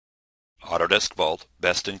Autodesk Vault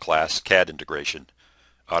best-in-class CAD integration.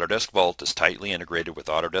 Autodesk Vault is tightly integrated with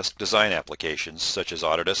Autodesk design applications such as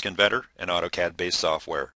Autodesk Inventor and AutoCAD-based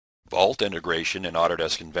software. Vault integration in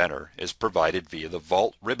Autodesk Inventor is provided via the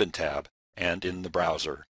Vault ribbon tab and in the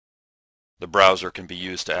browser. The browser can be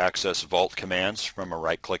used to access Vault commands from a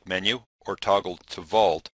right-click menu or toggle to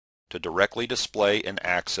Vault to directly display and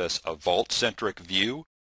access a Vault-centric view,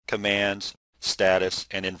 commands, status,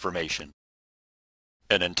 and information.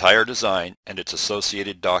 An entire design and its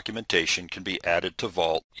associated documentation can be added to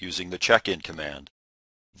Vault using the check-in command.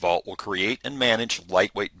 Vault will create and manage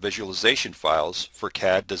lightweight visualization files for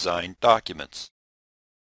CAD design documents.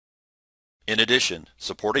 In addition,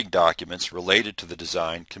 supporting documents related to the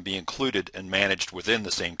design can be included and managed within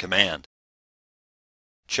the same command.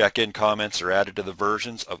 Check-in comments are added to the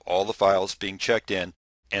versions of all the files being checked in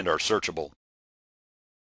and are searchable.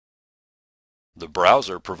 The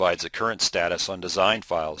browser provides a current status on design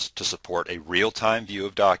files to support a real-time view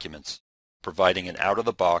of documents, providing an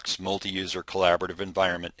out-of-the-box multi-user collaborative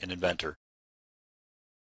environment in Inventor.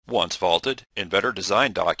 Once vaulted, Inventor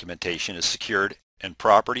design documentation is secured and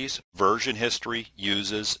properties, version history,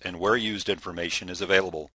 uses, and where used information is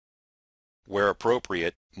available. Where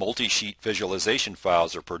appropriate, multi-sheet visualization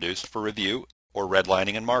files are produced for review or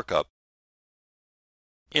redlining and markup.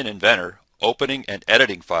 In Inventor, opening and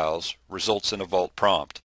editing files results in a Vault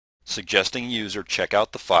prompt, suggesting a user check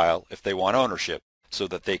out the file if they want ownership so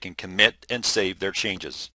that they can commit and save their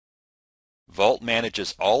changes. Vault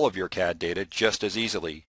manages all of your CAD data just as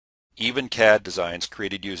easily. Even CAD designs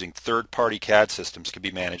created using third-party CAD systems can be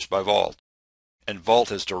managed by Vault. And Vault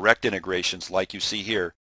has direct integrations like you see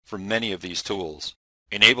here for many of these tools,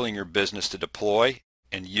 enabling your business to deploy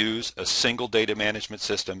and use a single data management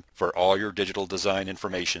system for all your digital design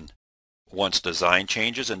information. Once design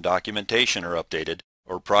changes and documentation are updated,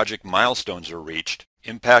 or project milestones are reached,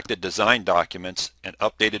 impacted design documents and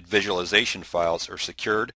updated visualization files are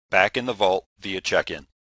secured back in the Vault via check-in.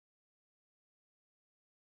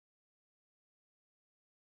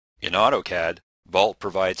 In AutoCAD, Vault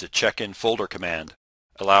provides a check-in folder command,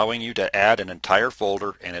 allowing you to add an entire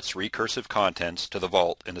folder and its recursive contents to the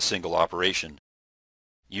Vault in a single operation.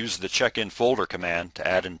 Use the check-in folder command to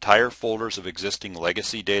add entire folders of existing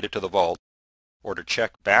legacy data to the Vault, or to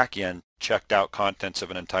check back in checked out contents of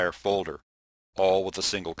an entire folder, all with a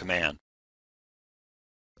single command.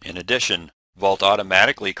 In addition, Vault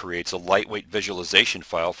automatically creates a lightweight visualization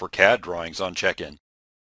file for CAD drawings on check-in.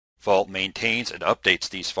 Vault maintains and updates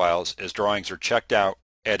these files as drawings are checked out,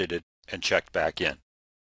 edited, and checked back in.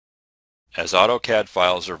 As AutoCAD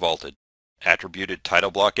files are vaulted, attributed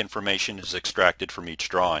title block information is extracted from each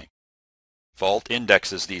drawing. Vault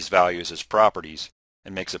indexes these values as properties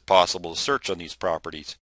and makes it possible to search on these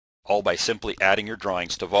properties, all by simply adding your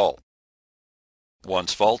drawings to Vault.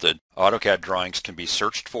 Once vaulted, AutoCAD drawings can be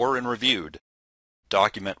searched for and reviewed.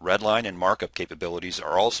 Document redline and markup capabilities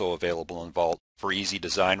are also available in Vault for easy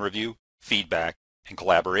design review, feedback, and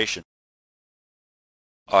collaboration.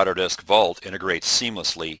 Autodesk Vault integrates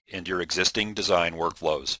seamlessly into your existing design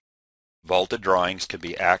workflows. Vaulted drawings can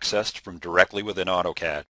be accessed from directly within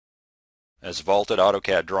AutoCAD. As vaulted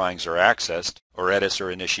AutoCAD drawings are accessed or edits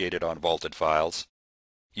are initiated on vaulted files,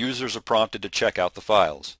 users are prompted to check out the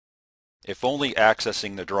files. If only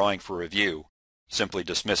accessing the drawing for review, simply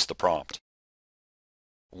dismiss the prompt.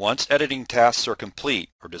 Once editing tasks are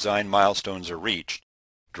complete or design milestones are reached,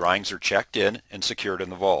 drawings are checked in and secured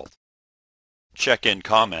in the Vault. Check-in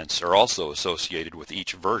comments are also associated with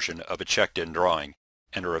each version of a checked-in drawing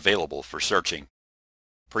and are available for searching.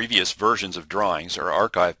 Previous versions of drawings are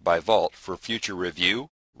archived by Vault for future review,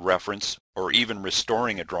 reference, or even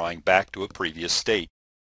restoring a drawing back to a previous state.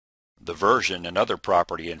 The version and other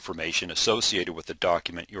property information associated with the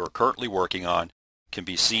document you are currently working on can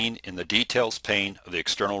be seen in the Details pane of the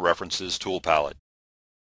External References tool palette.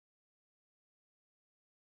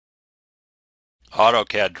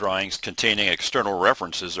 AutoCAD drawings containing external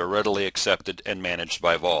references are readily accepted and managed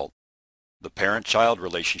by Vault. The parent-child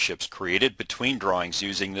relationships created between drawings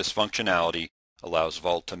using this functionality allows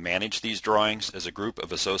Vault to manage these drawings as a group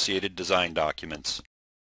of associated design documents.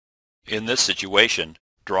 In this situation,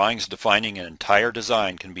 drawings defining an entire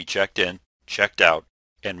design can be checked in, checked out,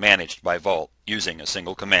 and managed by Vault using a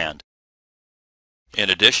single command. In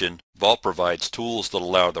addition, Vault provides tools that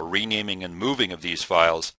allow the renaming and moving of these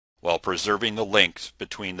files while preserving the links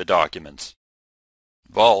between the documents.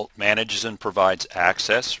 Vault manages and provides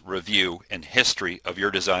access, review, and history of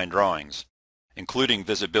your design drawings, including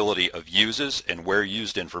visibility of uses and where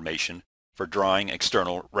used information for drawing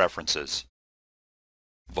external references.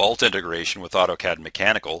 Vault integration with AutoCAD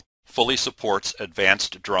Mechanical fully supports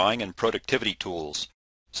advanced drawing and productivity tools,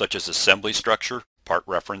 such as assembly structure, part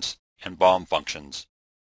reference, and BOM functions.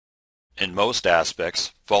 In most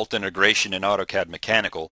aspects, vault integration in AutoCAD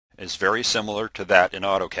Mechanical is very similar to that in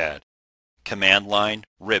AutoCAD. Command line,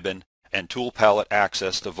 ribbon, and tool palette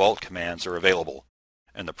access to vault commands are available,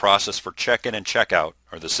 and the process for check-in and check-out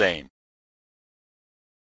are the same.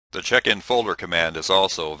 The check-in folder command is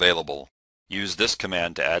also available. Use this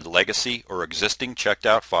command to add legacy or existing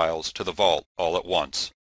checked-out files to the vault all at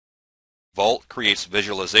once. Vault creates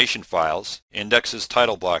visualization files, indexes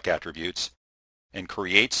title block attributes, and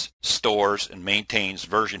creates, stores, and maintains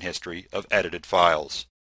version history of edited files.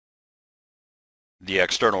 The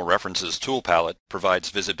External References tool palette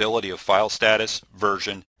provides visibility of file status,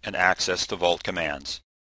 version, and access to vault commands.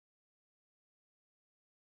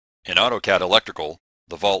 In AutoCAD Electrical,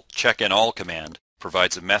 the Vault Check-in All command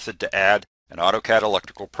provides a method to add an AutoCAD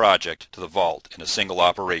Electrical project to the vault in a single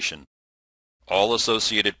operation. All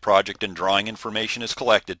associated project and drawing information is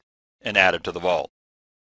collected and added to the vault.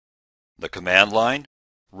 The Command Line,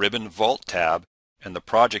 Ribbon Vault tab, and the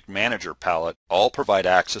Project Manager palette all provide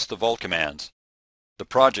access to vault commands. The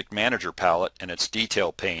Project Manager palette and its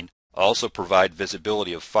detail pane also provide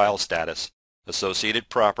visibility of file status, associated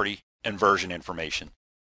property, and version information.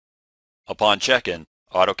 Upon check-in,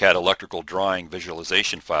 AutoCAD Electrical Drawing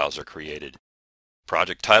visualization files are created.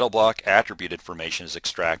 Project title block attribute information is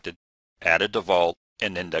extracted, added to vault,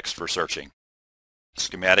 and indexed for searching.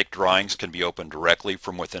 Schematic drawings can be opened directly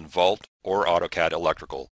from within Vault or AutoCAD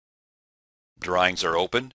Electrical. Drawings are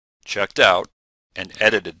opened, checked out, and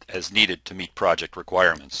edited as needed to meet project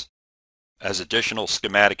requirements. As additional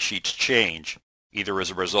schematic sheets change, either as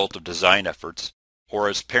a result of design efforts or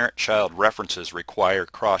as parent-child references require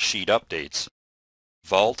cross-sheet updates,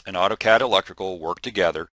 Vault and AutoCAD Electrical work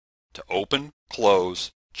together to open,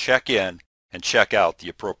 close, check in, and check out the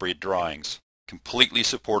appropriate drawings, completely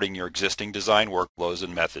supporting your existing design workflows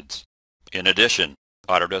and methods. In addition,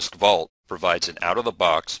 Autodesk Vault provides an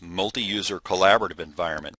out-of-the-box, multi-user collaborative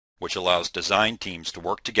environment which allows design teams to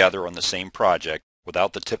work together on the same project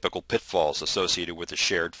without the typical pitfalls associated with a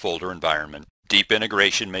shared folder environment. Deep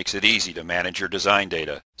integration makes it easy to manage your design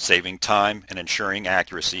data, saving time and ensuring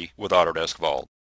accuracy with Autodesk Vault.